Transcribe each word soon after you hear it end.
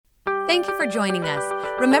Thank you for joining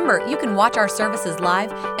us. Remember, you can watch our services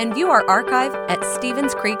live and view our archive at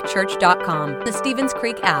StevensCreekChurch.com, the Stevens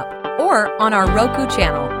Creek app, or on our Roku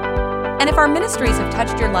channel. And if our ministries have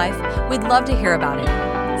touched your life, we'd love to hear about it.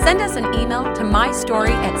 Send us an email to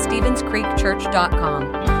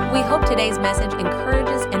mystory@StevensCreekChurch.com. We hope today's message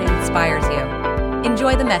encourages and inspires you.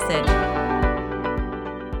 Enjoy the message.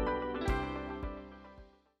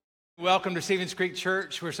 Welcome to Stevens Creek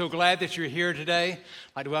Church. We're so glad that you're here today. I'd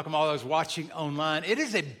like to welcome all those watching online. It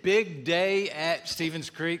is a big day at Stevens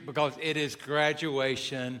Creek because it is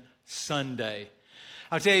graduation Sunday.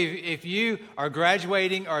 I'll tell you, if you are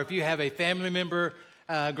graduating or if you have a family member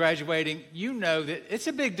graduating, you know that it's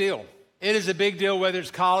a big deal. It is a big deal whether it's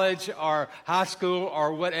college or high school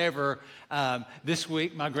or whatever. This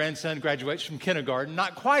week, my grandson graduates from kindergarten.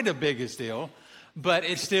 Not quite a biggest deal, but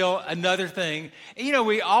it's still another thing. You know,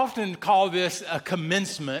 we often call this a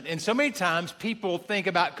commencement, and so many times people think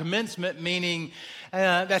about commencement meaning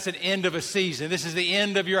that's an end of a season. This is the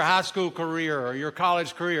end of your high school career or your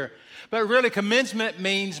college career. But really, commencement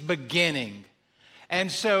means beginning.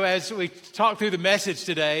 And so as we talk through the message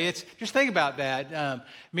today, just think about that.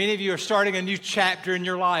 Many of you are starting a new chapter in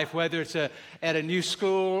your life, whether it's at a new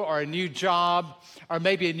school or a new job or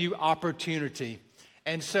maybe a new opportunity.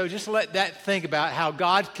 And so just let that think about how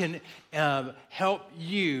God can help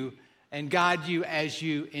you and guide you as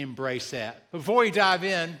you embrace that. Before we dive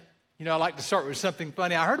in, you know, I like to start with something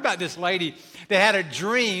funny. I heard about this lady that had a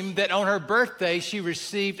dream that on her birthday, she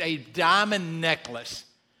received a diamond necklace.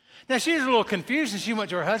 Now, she was a little confused, and she went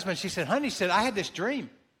to her husband. She said, honey, I had this dream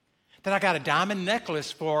that I got a diamond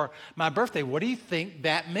necklace for my birthday. What do you think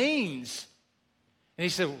that means? And he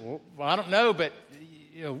said, well, I don't know, but,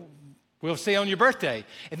 you know, we'll see on your birthday.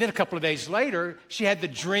 And then a couple of days later, she had the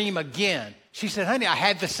dream again. She said, honey, I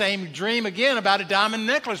had the same dream again about a diamond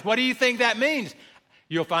necklace. What do you think that means?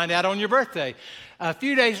 You'll find out on your birthday. A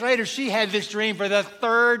few days later, she had this dream for the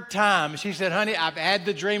third time. She said, honey, I've had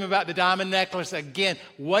the dream about the diamond necklace again.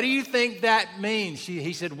 What do you think that means?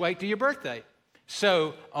 He said, wait till your birthday.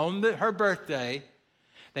 So on her birthday,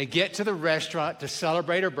 they get to the restaurant to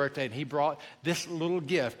celebrate her birthday, and he brought this little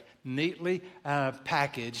gift, neatly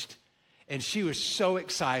packaged. And she was so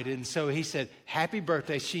excited. And so he said, happy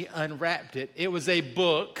birthday. She unwrapped it. It was a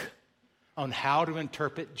book on how to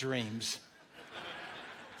interpret dreams.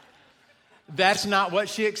 That's not what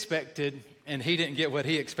she expected. And he didn't get what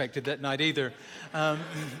he expected that night either.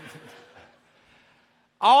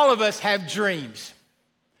 All of us have dreams.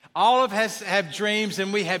 All of us have dreams,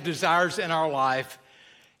 and we have desires in our life.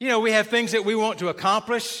 You know, we have things that we want to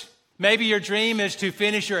accomplish. Maybe your dream is to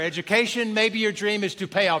finish your education. Maybe your dream is to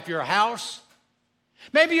pay off your house.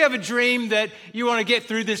 Maybe you have a dream that you want to get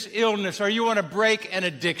through this illness or you want to break an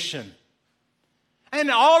addiction. And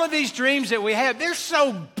all of these dreams that we have, they're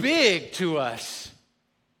so big to us.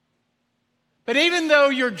 But even though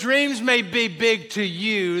your dreams may be big to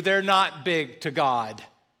you, they're not big to God.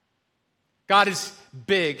 God is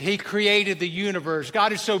big. He created the universe.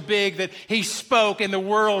 God is so big that He spoke and the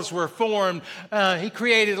worlds were formed. He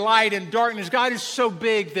created light and darkness. God is so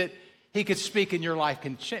big that He could speak and your life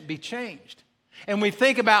can be changed. And we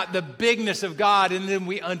think about the bigness of God, and then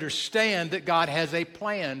we understand that God has a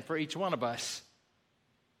plan for each one of us.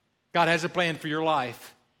 God has a plan for your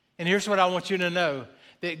life. And here's what I want you to know,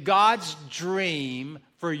 that God's dream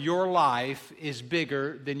for your life is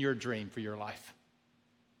bigger than your dream for your life.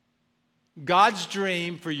 God's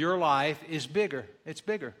dream for your life is bigger. It's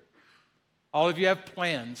bigger. All of you have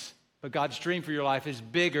plans, but God's dream for your life is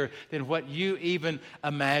bigger than what you even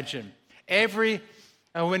imagine.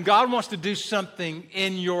 When God wants to do something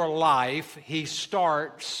in your life, He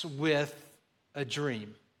starts with a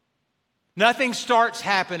dream. Nothing starts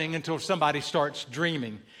happening until somebody starts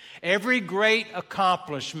dreaming. Every great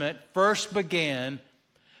accomplishment first began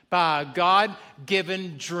by a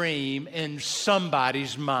God-given dream in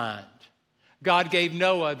somebody's mind. God gave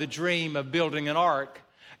Noah the dream of building an ark.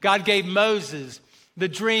 God gave Moses the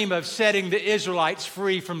dream of setting the Israelites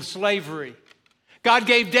free from slavery. God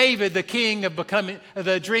gave David the dream of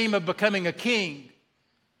becoming a king.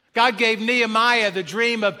 God gave Nehemiah the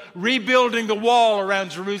dream of rebuilding the wall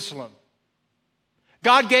around Jerusalem.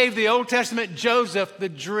 God gave the Old Testament Joseph the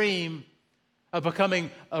dream of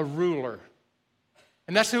becoming a ruler.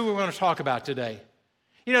 And that's who we're going to talk about today.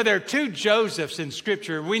 You know, there are two Josephs in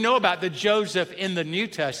Scripture. We know about the Joseph in the New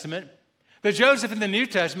Testament. The Joseph in the New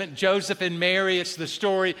Testament, Joseph and Mary, it's the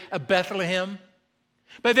story of Bethlehem.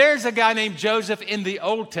 But there's a guy named Joseph in the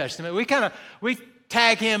Old Testament. We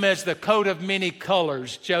tag him as the coat of many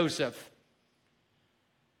colors, Joseph.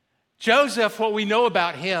 Joseph, what we know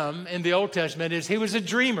about him in the Old Testament is he was a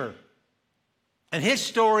dreamer. And his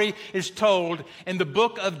story is told in the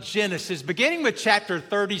book of Genesis, beginning with chapter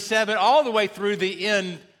 37, all the way through the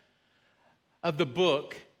end of the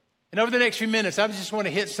book. And over the next few minutes, I just want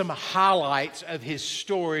to hit some highlights of his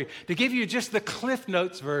story to give you just the Cliff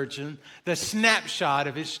Notes version, the snapshot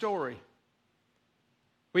of his story.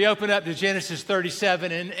 We open up to Genesis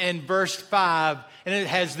 37 and verse 5, and it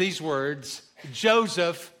has these words: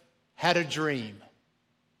 Joseph had a dream.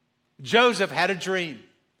 Joseph had a dream.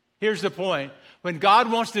 Here's the point. When God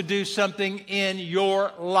wants to do something in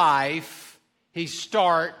your life, he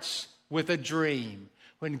starts with a dream.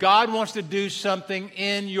 When God wants to do something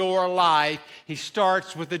in your life, he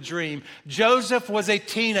starts with a dream. Joseph was a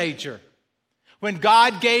teenager when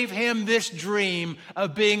God gave him this dream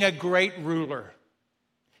of being a great ruler.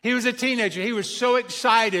 He was a teenager. He was so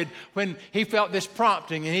excited when he felt this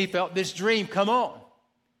prompting and he felt this dream come on.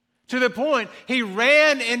 To the point, he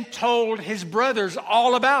ran and told his brothers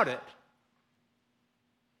all about it.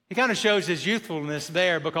 He kind of shows his youthfulness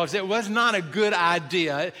there because it was not a good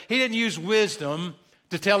idea. He didn't use wisdom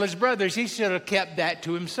to tell his brothers. He should have kept that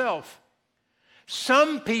to himself.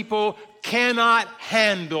 Some people cannot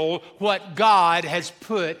handle what God has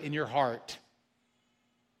put in your heart.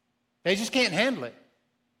 They just can't handle it.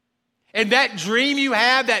 And that dream you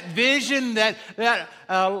have, that vision, that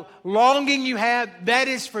longing you have, that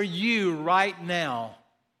is for you right now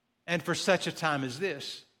and for such a time as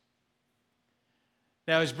this.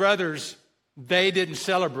 Now, his brothers, they didn't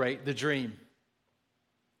celebrate the dream.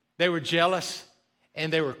 They were jealous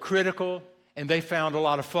and they were critical and they found a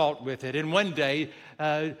lot of fault with it. And one day,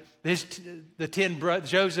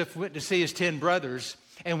 Joseph went to see his 10 brothers.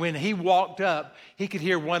 And when he walked up, he could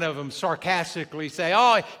hear one of them sarcastically say,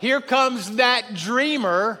 "Oh, here comes that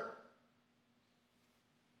dreamer."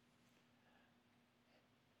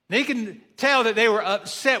 And he can tell that they were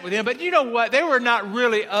upset with him. But you know what? They were not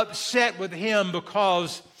really upset with him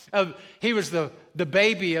because he was the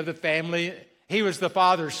baby of the family. He was the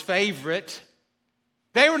father's favorite.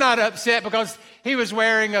 They were not upset because he was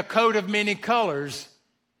wearing a coat of many colors.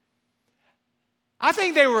 I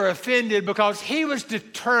think they were offended because he was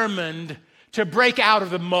determined to break out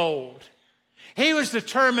of the mold. He was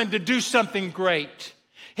determined to do something great.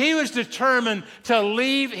 He was determined to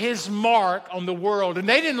leave his mark on the world, and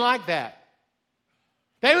they didn't like that.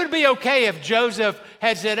 They would be okay if Joseph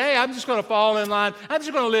had said, "Hey, I'm just going to fall in line. I'm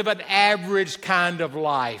just going to live an average kind of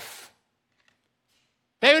life."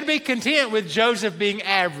 They would be content with Joseph being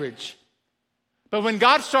average. But when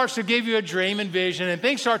God starts to give you a dream and vision and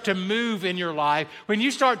things start to move in your life, when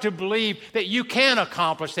you start to believe that you can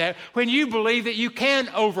accomplish that, when you believe that you can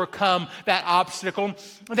overcome that obstacle,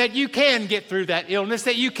 that you can get through that illness,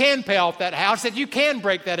 that you can pay off that house, that you can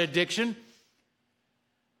break that addiction,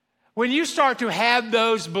 when you start to have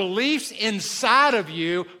those beliefs inside of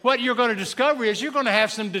you, what you're going to discover is you're going to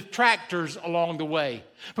have some detractors along the way.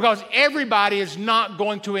 Because everybody is not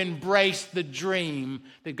going to embrace the dream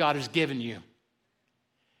that God has given you.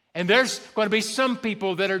 And there's going to be some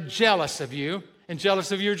people that are jealous of you and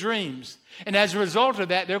jealous of your dreams. And as a result of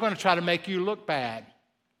that, they're going to try to make you look bad.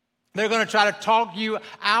 They're going to try to talk you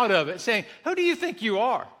out of it, saying, "Who do you think you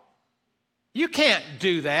are? You can't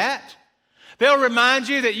do that." They'll remind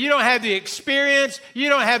you that you don't have the experience, you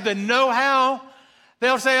don't have the know-how.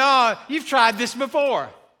 They'll say, "Oh, you've tried this before.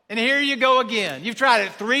 And here you go again. You've tried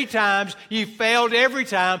it 3 times. You've failed every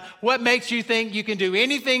time. What makes you think you can do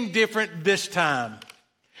anything different this time?"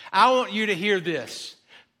 I want you to hear this.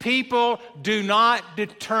 People do not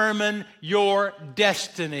determine your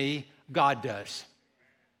destiny. God does.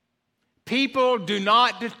 People do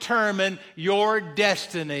not determine your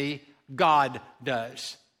destiny. God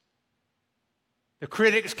does. The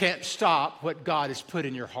critics can't stop what God has put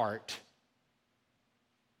in your heart.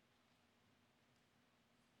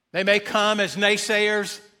 They may come as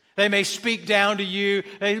naysayers. They may speak down to you.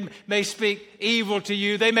 They may speak evil to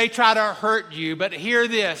you. They may try to hurt you. But hear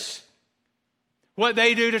this. What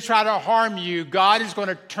they do to try to harm you, God is going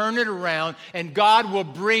to turn it around and God will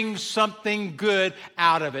bring something good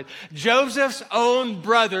out of it. Joseph's own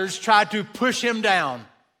brothers tried to push him down.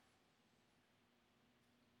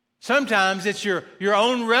 Sometimes it's your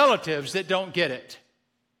own relatives that don't get it.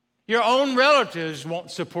 Your own relatives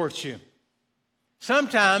won't support you.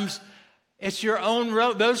 Sometimes it's your own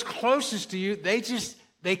those closest to you,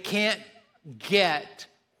 they can't get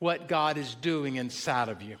what God is doing inside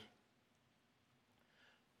of you.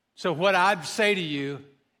 So what I'd say to you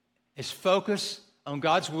is focus on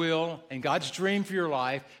God's will and God's dream for your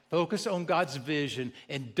life. Focus on God's vision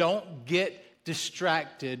and don't get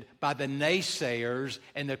distracted by the naysayers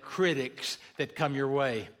and the critics that come your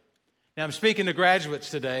way. Now, I'm speaking to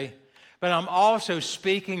graduates today, but I'm also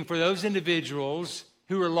speaking for those individuals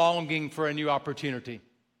who are longing for a new opportunity.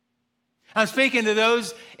 I'm speaking to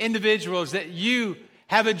those individuals that you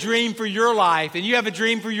have a dream for your life and you have a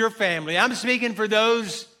dream for your family. I'm speaking for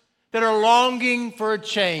those that are longing for a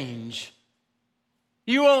change.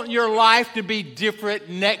 You want your life to be different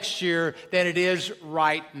next year than it is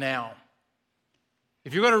right now.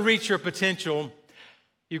 If you're going to reach your potential,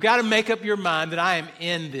 you've got to make up your mind that I am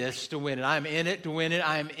in this to win it. I am in it to win it.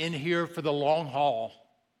 I am in here for the long haul.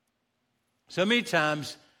 So many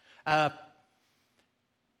times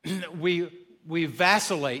we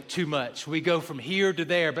vacillate too much. We go from here to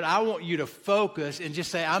there, but I want you to focus and just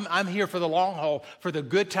say, I'm here for the long haul, for the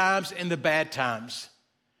good times and the bad times.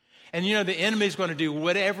 And you know, the enemy is going to do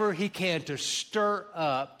whatever he can to stir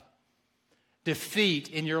up defeat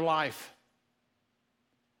in your life.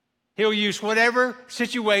 He'll use whatever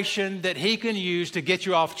situation that he can use to get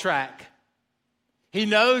you off track. He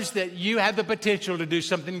knows that you have the potential to do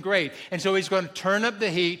something great. And so he's going to turn up the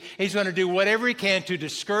heat. He's going to do whatever he can to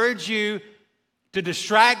discourage you, to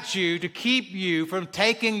distract you, to keep you from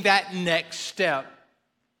taking that next step.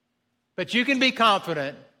 But you can be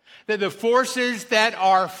confident that the forces that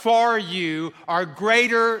are for you are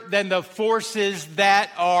greater than the forces that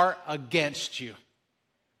are against you.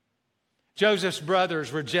 Joseph's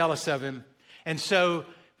brothers were jealous of him. And so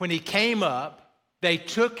when he came up, they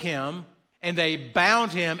took him and they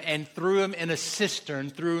bound him and threw him in a cistern,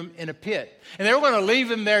 threw him in a pit. And they were going to leave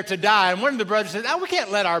him there to die. And one of the brothers said, we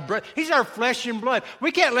can't let our brother, he's our flesh and blood.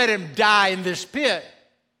 We can't let him die in this pit.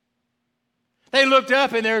 They looked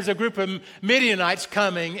up and there's a group of Midianites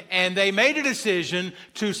coming, and they made a decision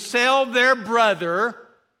to sell their brother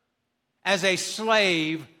as a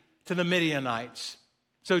slave to the Midianites.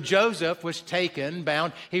 So Joseph was taken,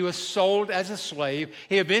 bound. He was sold as a slave.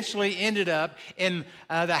 He eventually ended up in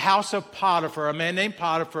the house of Potiphar, a man named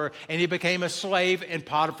Potiphar, and he became a slave in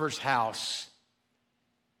Potiphar's house.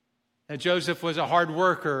 And Joseph was a hard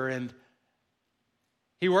worker, and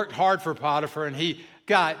he worked hard for Potiphar, and he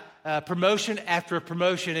got promotion after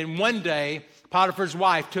promotion. And one day, Potiphar's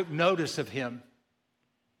wife took notice of him,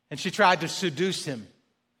 and she tried to seduce him.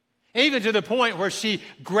 Even to the point where she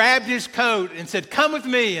grabbed his coat and said, "Come with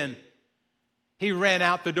me." And he ran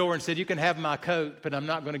out the door and said, "You can have my coat, but I'm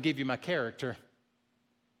not going to give you my character."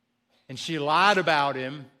 And she lied about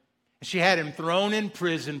him. And she had him thrown in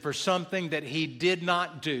prison for something that he did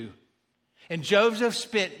not do. And Joseph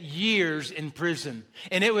spent years in prison.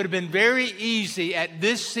 And it would have been very easy at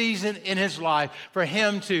this season in his life for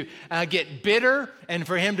him to get bitter and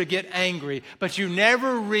for him to get angry. But you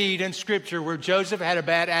never read in Scripture where Joseph had a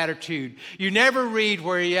bad attitude. You never read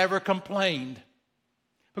where he ever complained.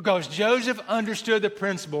 Because Joseph understood the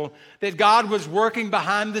principle that God was working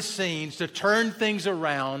behind the scenes to turn things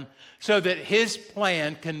around so that his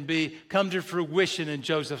plan can come to fruition in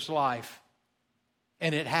Joseph's life.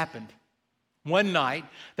 And it happened. One night,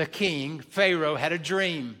 the king, Pharaoh, had a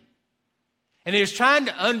dream. And he was trying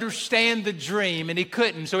to understand the dream, and he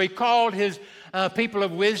couldn't. So he called his people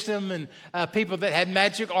of wisdom and people that had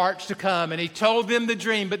magic arts to come, and he told them the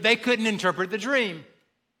dream, but they couldn't interpret the dream.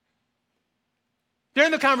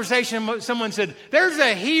 During the conversation, someone said, "There's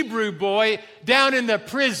a Hebrew boy down in the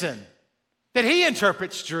prison that he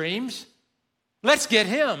interprets dreams. Let's get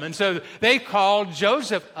him." And so they called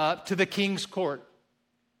Joseph up to the king's court.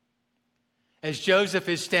 As Joseph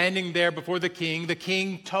is standing there before the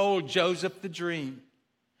king told Joseph the dream.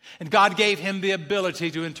 And God gave him the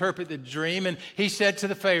ability to interpret the dream. And he said to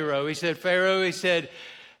the Pharaoh, Pharaoh,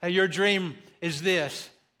 your dream is this.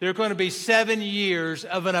 There are going to be 7 years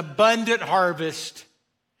of an abundant harvest.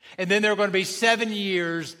 And then there are going to be 7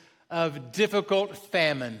 years of difficult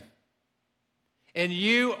famine. And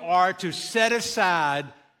you are to set aside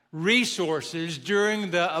resources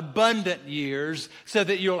during the abundant years so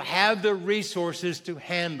that you'll have the resources to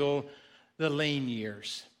handle the lean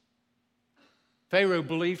years. Pharaoh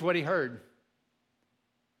believed what he heard.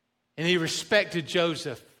 And he respected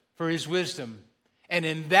Joseph for his wisdom. And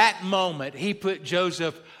in that moment, he put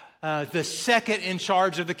Joseph the second in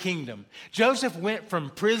charge of the kingdom. Joseph went from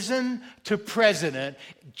prison to president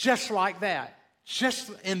just like that,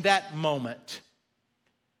 just in that moment.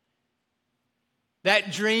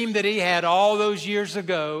 That dream that he had all those years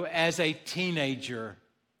ago as a teenager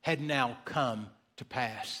had now come to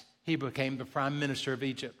pass. He became the prime minister of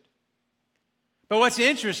Egypt. But what's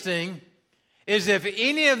interesting is if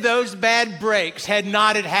any of those bad breaks had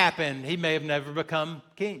not happened, he may have never become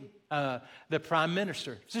king, the prime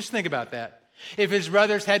minister. Just think about that. If his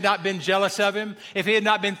brothers had not been jealous of him, if he had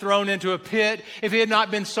not been thrown into a pit, if he had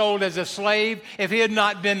not been sold as a slave, if he had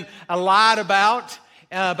not been lied about,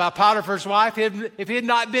 by Potiphar's wife, if he had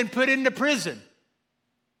not been put into prison,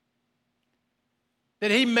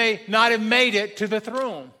 that he may not have made it to the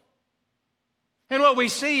throne. And what we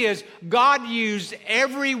see is God used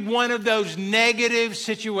every one of those negative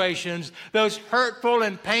situations, those hurtful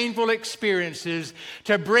and painful experiences,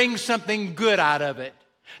 to bring something good out of it,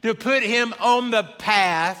 to put him on the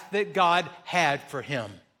path that God had for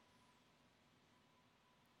him.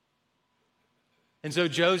 And so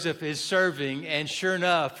Joseph is serving, and sure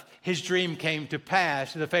enough, his dream came to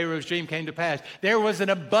pass. The Pharaoh's dream came to pass. There was an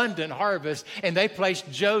abundant harvest, and they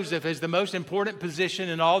placed Joseph as the most important position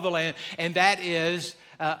in all the land, and that is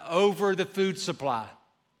over the food supply.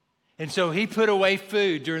 And so he put away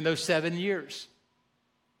food during those 7 years.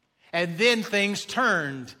 And then things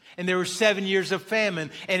turned, and there were 7 years of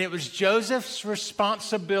famine, and it was Joseph's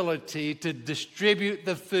responsibility to distribute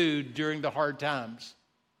the food during the hard times.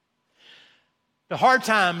 The hard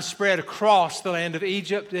times spread across the land of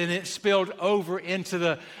Egypt, and it spilled over into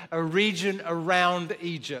the region around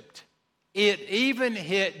Egypt. It even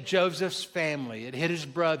hit Joseph's family. It hit his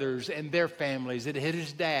brothers and their families. It hit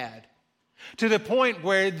his dad, to the point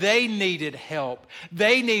where they needed help.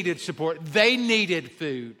 They needed support. They needed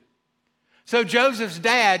food. So Joseph's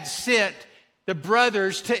dad sent the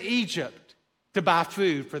brothers to Egypt to buy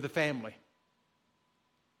food for the family.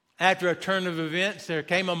 After a turn of events, there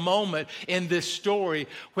came a moment in this story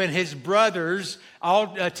when his brothers,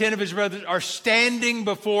 all 10 of his brothers, are standing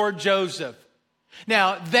before Joseph.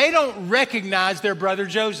 Now, they don't recognize their brother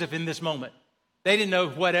Joseph in this moment. They didn't know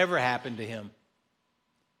whatever happened to him.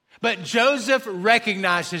 But Joseph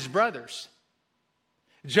recognized his brothers.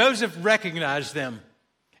 Joseph recognized them.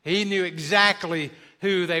 He knew exactly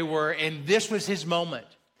who they were, and this was his moment.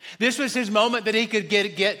 This was his moment that he could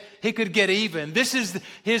get even. This is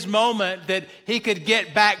his moment that he could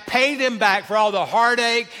get back, pay them back for all the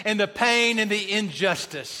heartache and the pain and the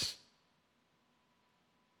injustice.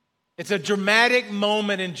 It's a dramatic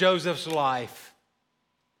moment in Joseph's life.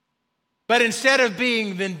 But instead of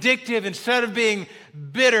being vindictive, instead of being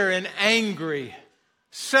bitter and angry,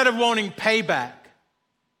 instead of wanting payback,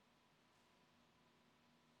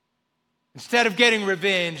 instead of getting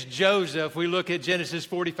revenge, Joseph, we look at Genesis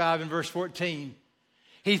 45 and verse 14.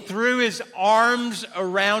 He threw his arms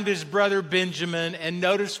around his brother Benjamin, and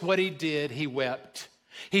notice what he did. He wept.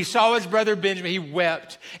 He saw his brother Benjamin. He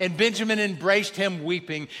wept. And Benjamin embraced him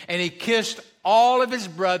weeping. And he kissed all of his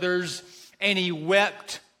brothers, and he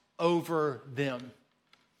wept over them.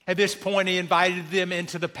 At this point, he invited them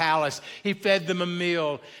into the palace. He fed them a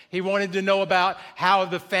meal. He wanted to know about how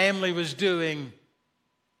the family was doing.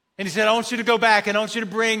 And he said, I want you to go back and I want you to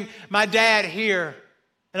bring my dad here.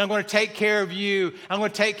 And I'm going to take care of you. I'm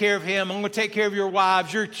going to take care of him. I'm going to take care of your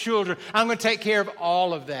wives, your children. I'm going to take care of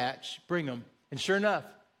all of that. Bring them. And sure enough,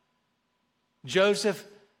 Joseph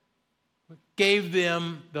gave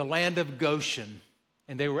them the land of Goshen.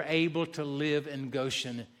 And they were able to live in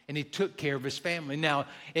Goshen. And he took care of his family. Now,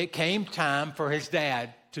 it came time for his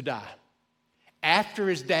dad to die. After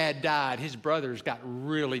his dad died, his brothers got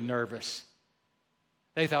really nervous.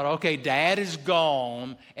 They thought, okay, dad is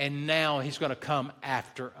gone, and now he's going to come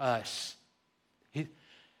after us.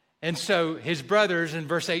 And so his brothers, in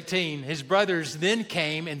verse 18, his brothers then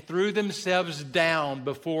came and threw themselves down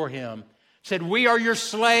before him, said, we are your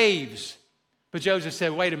slaves. But Joseph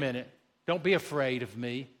said, wait a minute, don't be afraid of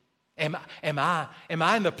me. Am I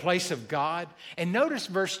in the place of God? And notice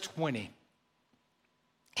verse 20.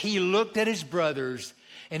 He looked at his brothers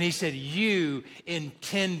and he said, you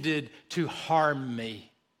intended to harm me,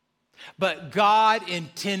 but God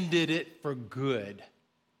intended it for good.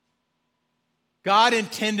 God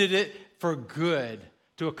intended it for good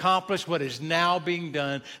to accomplish what is now being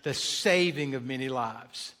done, the saving of many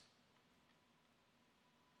lives.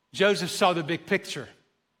 Joseph saw the big picture.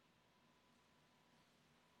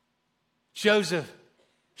 Joseph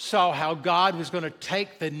saw how God was going to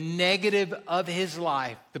take the negative of his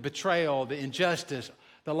life, the betrayal, the injustice,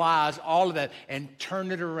 the lies, all of that, and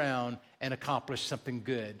turn it around and accomplish something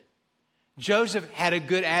good. Joseph had a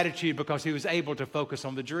good attitude because he was able to focus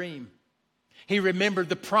on the dream. He remembered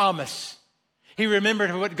the promise. He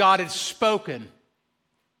remembered what God had spoken.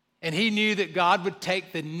 And he knew that God would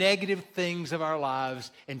take the negative things of our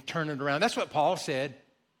lives and turn it around. That's what Paul said.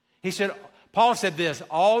 Paul said this,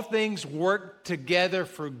 all things work together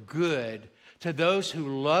for good to those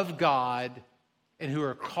who love God and who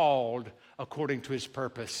are called according to his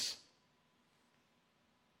purpose.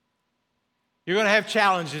 You're going to have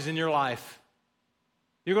challenges in your life.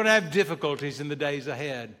 You're going to have difficulties in the days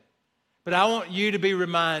ahead. But I want you to be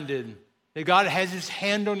reminded that God has his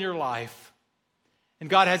hand on your life, and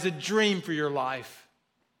God has a dream for your life.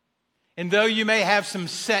 And though you may have some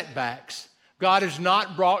setbacks, God has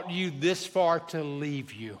not brought you this far to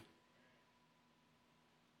leave you.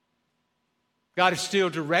 God is still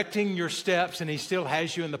directing your steps, and He still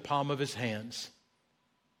has you in the palm of His hands.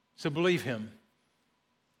 So believe Him.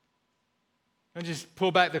 I'll just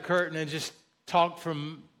pull back the curtain and just talk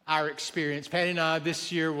from our experience. Patty and I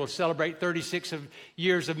this year will celebrate 36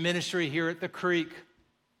 years of ministry here at the Creek.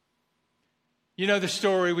 You know the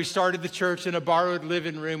story. We started the church in a borrowed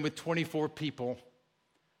living room with 24 people.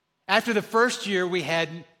 After the first year, we had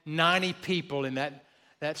 90 people in that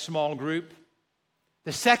small group.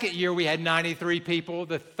 The second year, we had 93 people.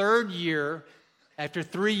 The third year, after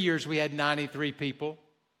 3 years, we had 93 people.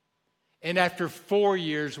 And after 4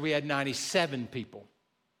 years, we had 97 people.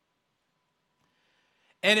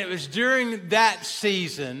 And it was during that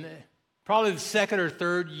season, probably the second or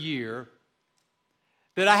third year,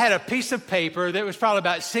 that I had a piece of paper that was probably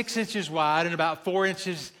about 6 inches wide and about 4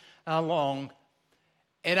 inches long.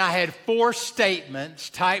 And I had 4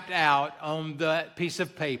 statements typed out on that piece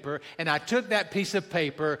of paper. And I took that piece of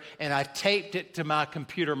paper and I taped it to my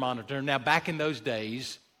computer monitor. Now, back in those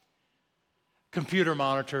days, computer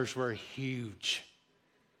monitors were huge.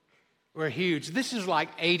 This is like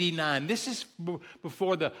 89. This is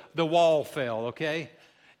before the wall fell, okay?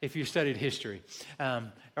 If you studied history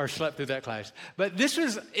or slept through that class. But this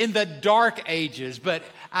was in the dark ages. But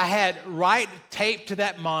I had taped to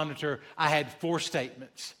that monitor, I had 4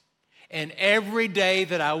 statements. And every day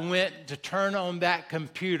that I went to turn on that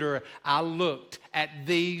computer, I looked at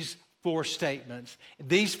these 4 statements.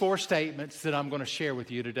 These 4 statements that I'm going to share with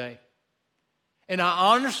you today. And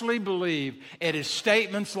I honestly believe it is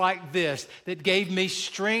statements like this that gave me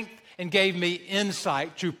strength and gave me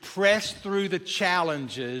insight to press through the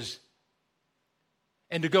challenges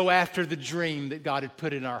and to go after the dream that God had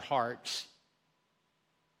put in our hearts.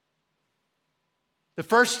 The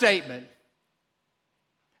first statement,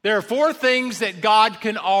 there are 4 things that God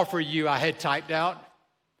can offer you, I had typed out.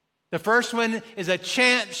 The first one is a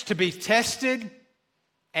chance to be tested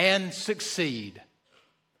and succeed.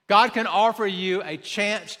 God can offer you a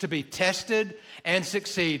chance to be tested and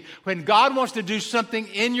succeed. When God wants to do something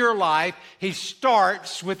in your life, He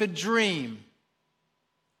starts with a dream.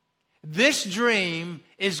 This dream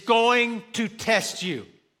is going to test you.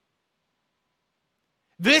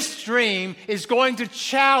 This dream is going to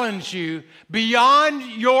challenge you beyond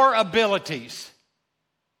your abilities.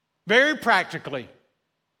 Very practically.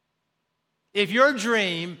 If your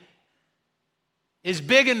dream is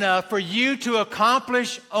big enough for you to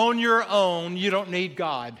accomplish on your own, you don't need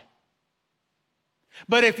God.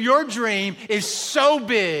 But if your dream is so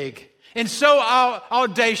big and so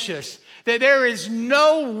audacious that there is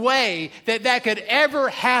no way that could ever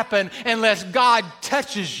happen unless God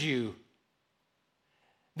touches you,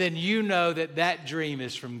 then you know that dream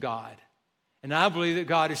is from God. And I believe that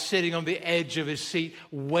God is sitting on the edge of His seat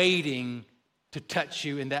waiting to touch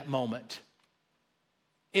you in that moment.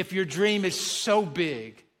 If your dream is so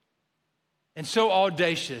big and so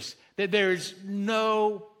audacious that there is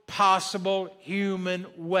no possible human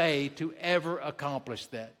way to ever accomplish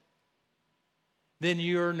that, then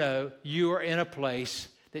you are in a place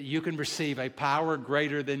that you can receive a power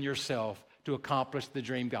greater than yourself to accomplish the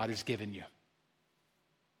dream God has given you.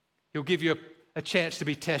 He'll give you a chance to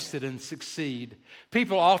be tested and succeed.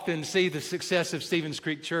 People often see the success of Stevens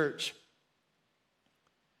Creek Church.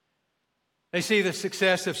 They see the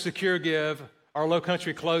success of Secure Give or Low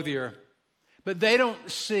Country Clothier, but they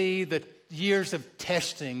don't see the years of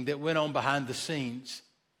testing that went on behind the scenes,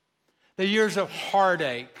 the years of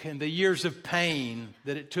heartache and the years of pain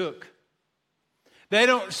that it took. They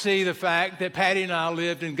don't see the fact that Patty and I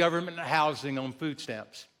lived in government housing on food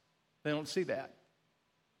stamps. They don't see that.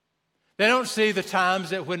 They don't see the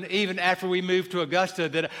times that when even after we moved to Augusta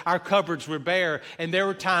that our cupboards were bare, and there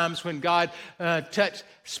were times when God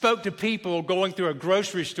spoke to people going through a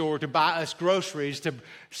grocery store to buy us groceries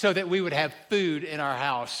so that we would have food in our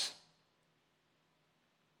house.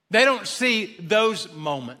 They don't see those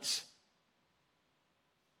moments.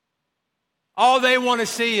 All they want to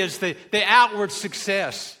see is the outward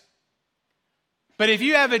success. But if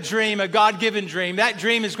you have a dream, a God-given dream, that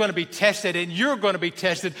dream is going to be tested and you're going to be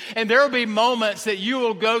tested. And there will be moments that you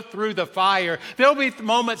will go through the fire. There will be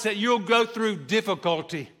moments that you'll go through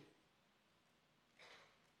difficulty.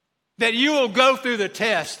 That you will go through the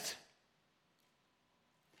test.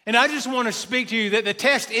 And I just want to speak to you that the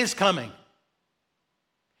test is coming.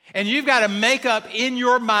 And you've got to make up in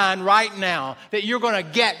your mind right now that you're going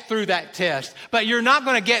to get through that test. But you're not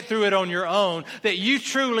going to get through it on your own. That you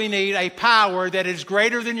truly need a power that is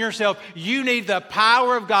greater than yourself. You need the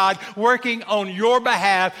power of God working on your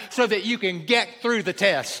behalf so that you can get through the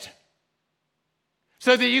test.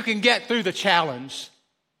 so that you can get through the challenge,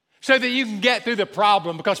 so that you can get through the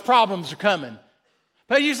problem, because problems are coming.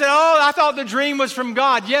 But you said, oh, I thought the dream was from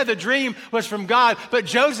God. Yeah, the dream was from God. But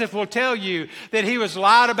Joseph will tell you that he was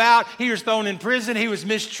lied about. He was thrown in prison. He was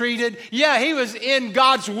mistreated. Yeah, he was in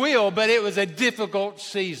God's will, but it was a difficult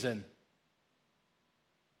season.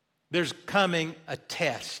 There's coming a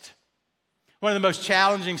test. One of the most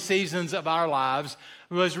challenging seasons of our lives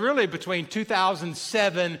was really between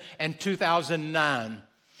 2007 and 2009.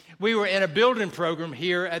 We were in a building program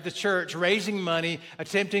here at the church, raising money,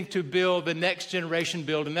 attempting to build the next generation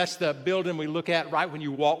building. That's the building we look at right when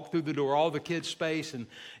you walk through the door, all the kids' space and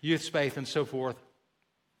youth space and so forth.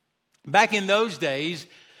 Back in those days,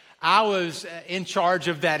 I was in charge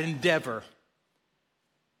of that endeavor.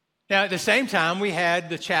 Now, at the same time, we had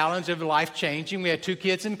the challenge of life changing. We had 2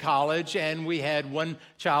 kids in college, and we had 1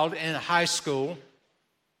 child in high school.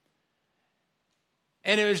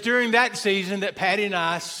 And it was during that season that Patty and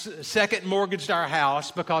I second mortgaged our house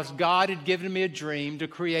because God had given me a dream to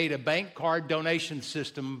create a bank card donation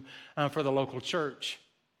system for the local church.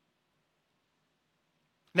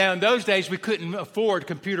 Now, in those days, we couldn't afford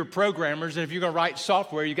computer programmers, and if you're going to write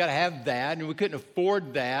software, you got to have that, and we couldn't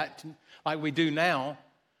afford that like we do now.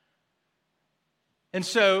 And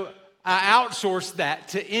so I outsourced that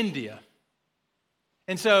to India.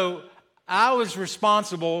 And so I was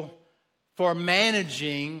responsible for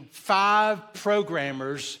managing 5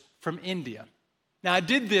 programmers from India. Now, I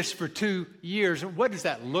did this for 2 years. And what does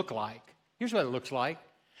that look like? Here's what it looks like.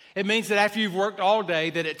 It means that after you've worked all day,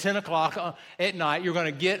 that at 10 o'clock at night, you're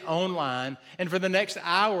going to get online. And for the next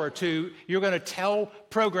hour or 2, you're going to tell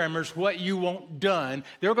programmers what you want done.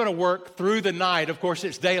 They're going to work through the night. Of course,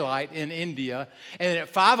 it's daylight in India. And at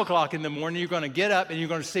 5 o'clock in the morning, you're going to get up and you're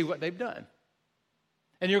going to see what they've done.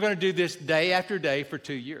 And you're going to do this day after day for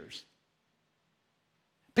 2 years.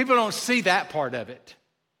 People don't see that part of it.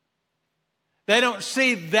 They don't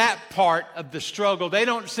see that part of the struggle. They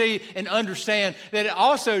don't see and understand that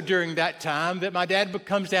also during that time that my dad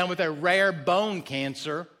comes down with a rare bone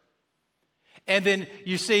cancer. And then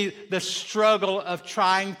you see the struggle of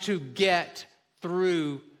trying to get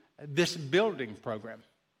through this building program.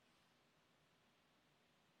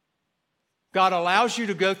 God allows you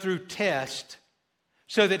to go through tests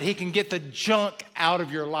so that he can get the junk out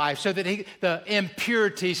of your life, so that the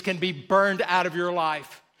impurities can be burned out of your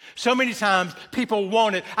life. So many times people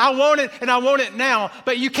want it. I want it and I want it now,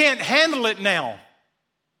 but you can't handle it now.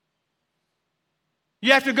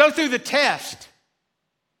 You have to go through the test.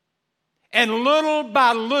 And little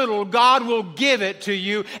by little, God will give it to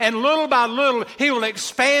you. And little by little, he will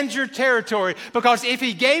expand your territory. Because if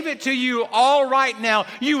he gave it to you all right now,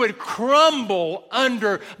 you would crumble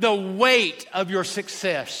under the weight of your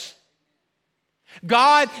success.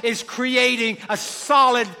 God is creating a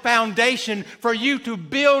solid foundation for you to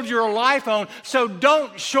build your life on. So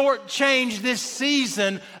don't shortchange this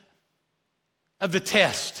season of the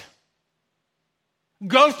test.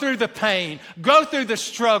 Go through the pain. Go through the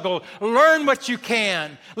struggle. Learn what you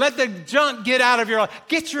can. Let the junk get out of your life.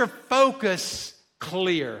 Get your focus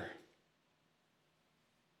clear.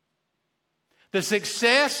 The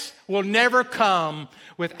success will never come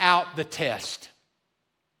without the test.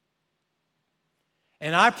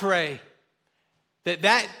 And I pray that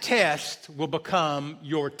that test will become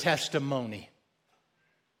your testimony.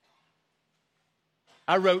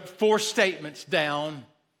 I wrote 4 statements down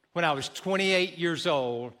when I was 28 years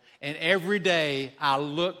old, and every day I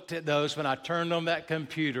looked at those when I turned on that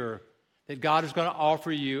computer, that God is going to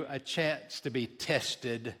offer you a chance to be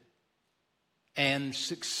tested and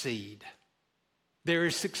succeed. There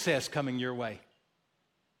is success coming your way.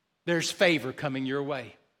 There's favor coming your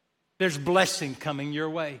way. There's blessing coming your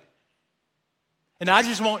way. And I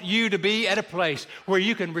just want you to be at a place where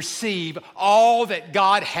you can receive all that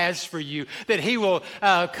God has for you, that he will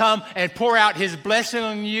come and pour out his blessing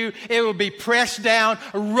on you. It will be pressed down,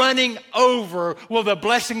 running over. Will the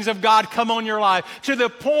blessings of God come on your life to the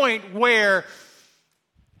point where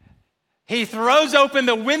he throws open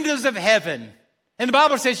the windows of heaven. And the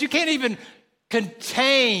Bible says you can't even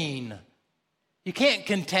contain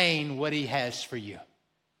what he has for you.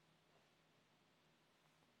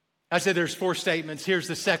 I said there's 4 statements. Here's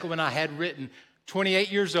the second one I had written. 28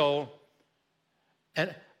 years old,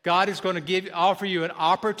 and God is going to offer you an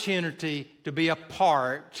opportunity to be a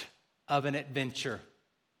part of an adventure.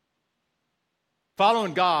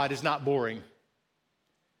 Following God is not boring.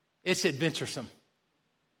 It's adventuresome.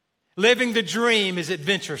 Living the dream is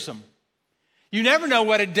adventuresome. You never know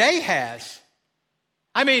what a day has.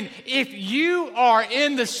 I mean, if you are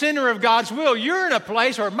in the center of God's will, you're in a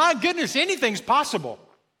place where, my goodness, anything's possible.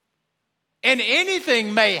 And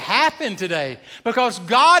anything may happen today because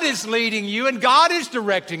God is leading you and God is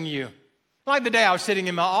directing you. Like the day I was sitting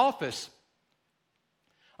in my office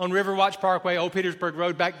on Riverwatch Parkway, Old Petersburg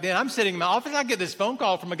Road back then. I'm sitting in my office. I get this phone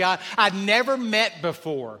call from a guy I'd never met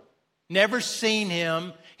before, never seen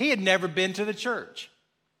him. He had never been to the church.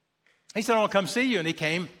 He said, I want to come see you. And he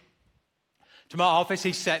came to my office.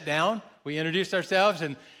 He sat down. We introduced ourselves.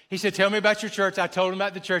 And he said, tell me about your church. I told him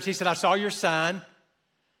about the church. He said, I saw your sign.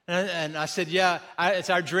 And I said, yeah, it's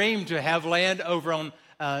our dream to have land over on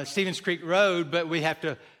Stevens Creek Road, but we have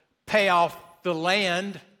to pay off the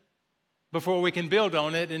land before we can build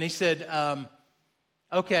on it. And he said,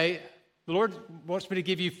 okay, the Lord wants me to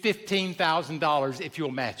give you $15,000 if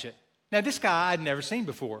you'll match it. Now, this guy I'd never seen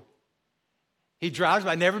before. He drives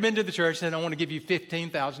by, never been to the church, and I want to give you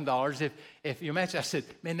 $15,000 if you match it. I said,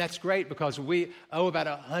 man, that's great because we owe about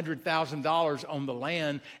 $100,000 on the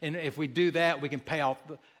land, and if we do that, we can pay off,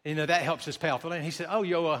 that helps us pay off the land. He said, oh,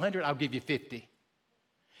 you owe 100, I'll give you 50.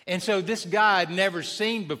 And so this guy I'd never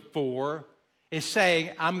seen before is saying,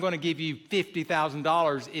 I'm going to give you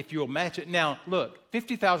 $50,000 if you'll match it. Now, look,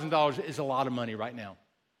 $50,000 is a lot of money right now.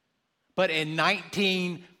 But in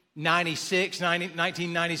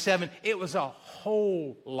 1997, it was a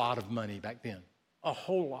whole lot of money back then. A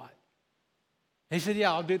whole lot. And he said,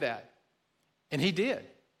 yeah, I'll do that. And he did.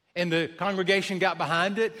 And the congregation got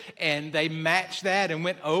behind it, and they matched that and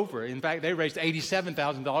went over. In fact, they raised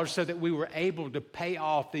 $87,000 so that we were able to pay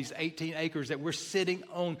off these 18 acres that we're sitting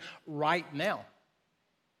on right now.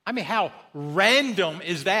 I mean, how random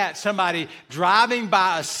is that? Somebody driving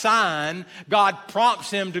by a sign, God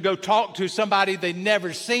prompts him to go talk to somebody they've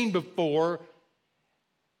never seen before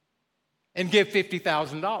and give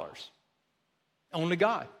 $50,000. Only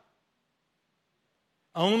God.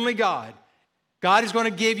 Only God. God is going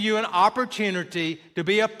to give you an opportunity to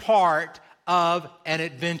be a part of an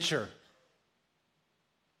adventure.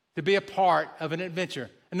 To be a part of an adventure.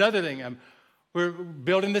 Another thing, we're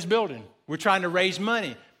building this building. We're trying to raise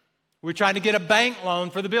money. We're trying to get a bank loan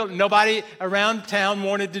for the building. Nobody around town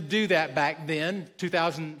wanted to do that back then,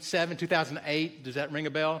 2007, 2008. Does that ring a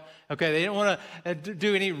bell? Okay, they didn't want to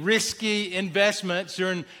do any risky investments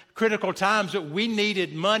during critical times, but we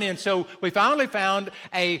needed money. And so we finally found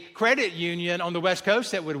a credit union on the West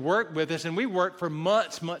Coast that would work with us. And we worked for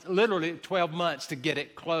months, literally 12 months to get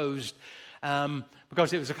it closed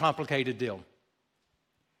because it was a complicated deal.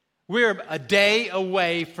 We're a day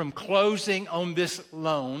away from closing on this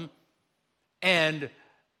loan. And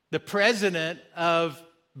the president of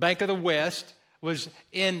Bank of the West was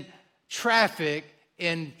in traffic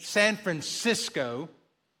in San Francisco,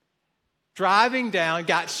 driving down,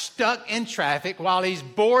 got stuck in traffic. While he's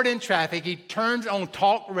bored in traffic, he turns on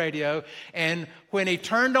talk radio. And when he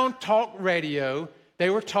turned on talk radio,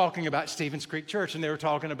 they were talking about Stevens Creek Church, and they were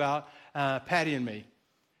talking about Patty and me.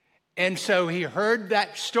 And so he heard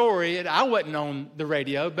that story, and I wasn't on the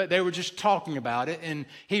radio, but they were just talking about it. And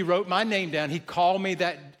he wrote my name down. He called me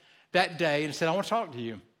that day and said, I want to talk to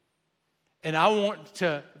you. And I want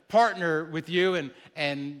to partner with you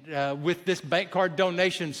and with this bank card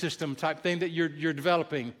donation system type thing that you're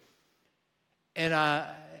developing. And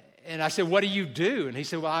I said, what do you do? And he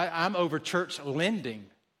said, well, I'm over church lending.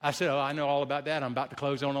 I said, oh, I know all about that. I'm about to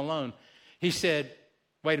close on a loan. He said,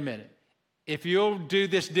 wait a minute. If you'll do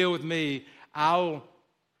this deal with me, I'll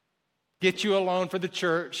get you a loan for the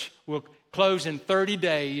church. We'll close in 30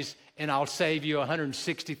 days, and I'll save you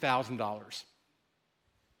 $160,000.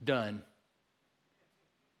 Done.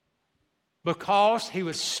 Because he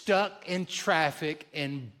was stuck in traffic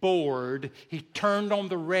and bored, he turned on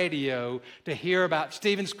the radio to hear about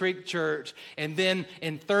Stevens Creek Church, and then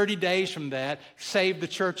in 30 days from that, saved the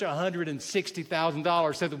church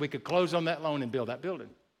 $160,000 so that we could close on that loan and build that building.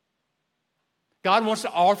 God wants to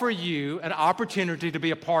offer you an opportunity to be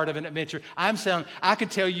a part of an adventure. I'm saying I could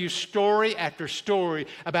tell you story after story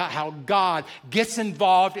about how God gets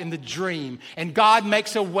involved in the dream, and God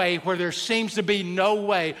makes a way where there seems to be no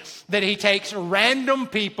way, that he takes random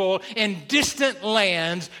people in distant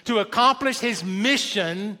lands to accomplish his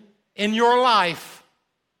mission in your life.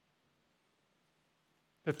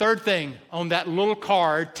 The third thing on that little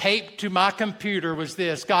card taped to my computer was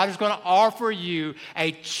this: God is going to offer you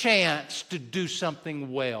a chance to do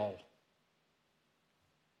something well.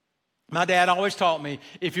 My dad always taught me,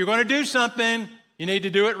 if you're going to do something, you need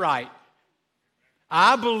to do it right.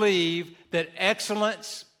 I believe that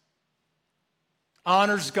excellence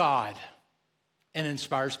honors God and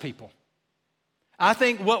inspires people. I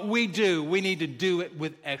think what we do, we need to do it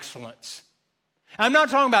with excellence. I'm not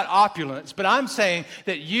talking about opulence, but I'm saying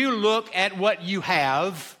that you look at what you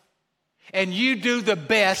have and you do the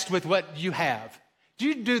best with what you have.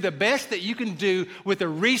 You do the best that you can do with the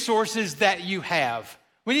resources that you have.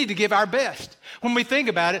 We need to give our best. When we think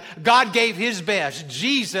about it, God gave his best.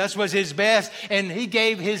 Jesus was his best, and he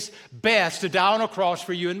gave his best to die on a cross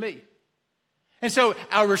for you and me. And so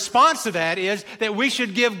our response to that is that we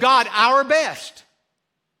should give God our best,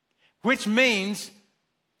 which means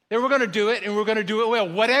that we're going to do it, and we're going to do it well,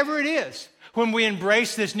 whatever it is. When we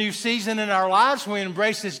embrace this new season in our lives, when we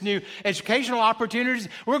embrace this new educational opportunities,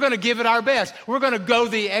 we're going to give it our best. We're going to go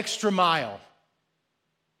the extra mile.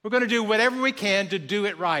 We're going to do whatever we can to do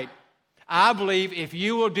it right. I believe if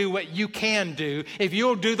you will do what you can do, if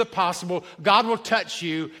you'll do the possible, God will touch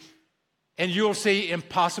you and you'll see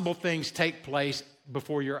impossible things take place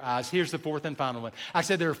before your eyes. Here's the fourth and final one. I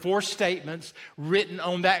said there are 4 statements written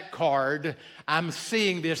on that card. I'm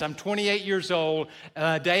seeing this. I'm 28 years old.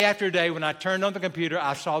 Day after day, when I turned on the computer,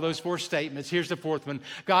 I saw those 4 statements. Here's the 4th one.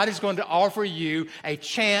 God is going to offer you a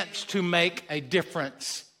chance to make a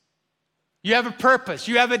difference. You have a purpose.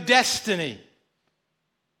 You have a destiny.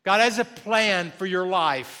 God has a plan for your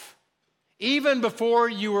life. Even before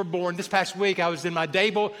you were born, this past week, I was in my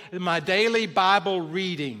daily Bible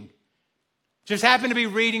reading. Just happened to be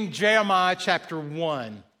reading Jeremiah chapter 1.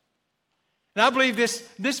 And I believe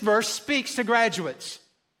this verse speaks to graduates.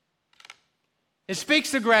 It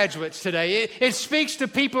speaks to graduates today. It speaks to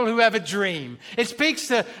people who have a dream. It speaks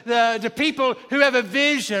to people who have a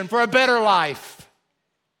vision for a better life,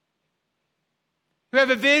 who have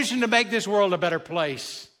a vision to make this world a better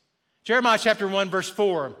place. Jeremiah chapter 1, verse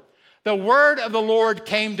 4. The word of the Lord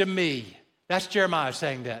came to me. That's Jeremiah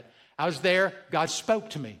saying that. I was there. God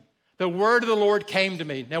spoke to me. The word of the Lord came to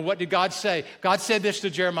me. Now, what did God say? God said this to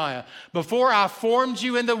Jeremiah. Before I formed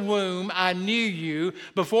you in the womb, I knew you.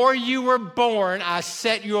 Before you were born, I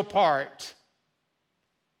set you apart.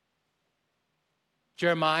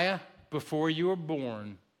 Jeremiah, before you were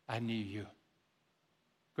born, I knew you.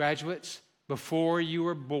 Graduates, before you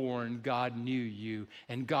were born, God knew you,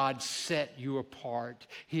 and God set you apart.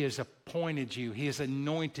 He has appointed you. He has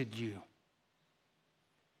anointed you.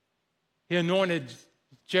 He anointed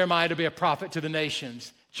Jeremiah to be a prophet to the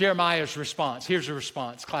nations. Jeremiah's response. Here's a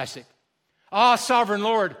response, classic. Sovereign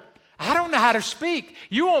Lord, I don't know how to speak.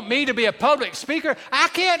 You want me to be a public speaker? I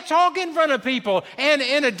can't talk in front of people. And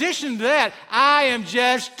in addition to that, I am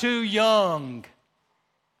just too young.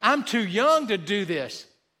 I'm too young to do this.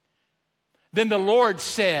 Then the Lord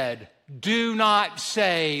said, do not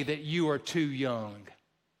say that you are too young.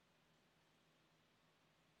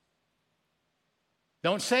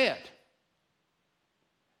 Don't say it.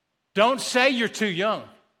 Don't say you're too young.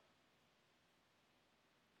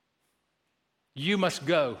 You must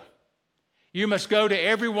go. You must go to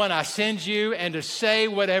everyone I send you and to say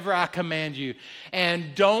whatever I command you.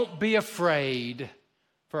 And don't be afraid,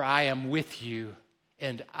 for I am with you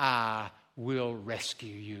and I will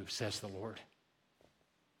rescue you, says the Lord.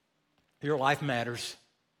 Your life matters.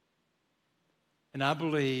 And I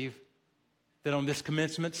believe that on this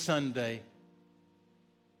Commencement Sunday,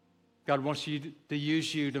 God wants you to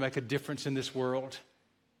use you to make a difference in this world.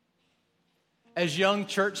 As young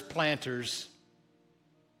church planters,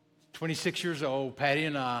 26 years old, Patty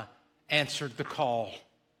and I answered the call.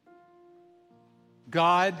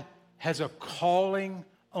 God has a calling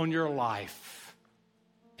on your life,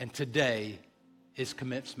 and today is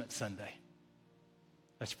Commencement Sunday.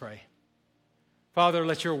 Let's pray. Father,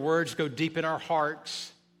 let your words go deep in our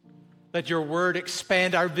hearts. Let your word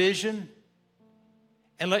expand our vision,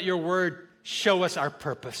 and let your word show us our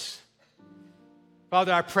purpose.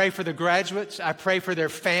 Father, I pray for the graduates. I pray for their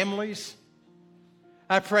families.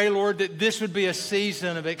 I pray, Lord, that this would be a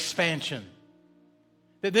season of expansion,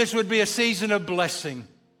 that this would be a season of blessing.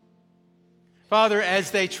 Father,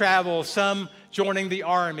 as they travel, some joining the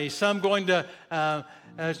army, some going to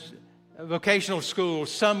vocational school,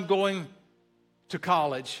 some going to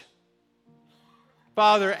college.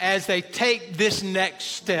 Father, as they take this next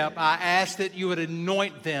step, I ask that you would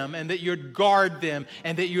anoint them and that you would guard them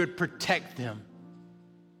and that you would protect them.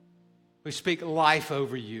 We speak life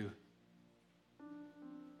over you.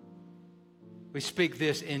 We speak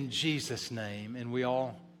this in Jesus' name, and we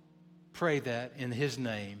all pray that in his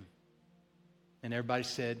name. And everybody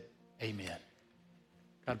said, amen.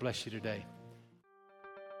 God bless you today.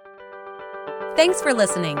 Thanks for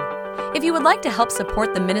listening. If you would like to help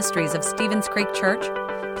support the ministries of Stevens Creek Church,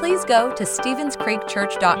 please go to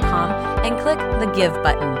StevensCreekChurch.com and click the Give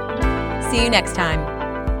button. See you next time.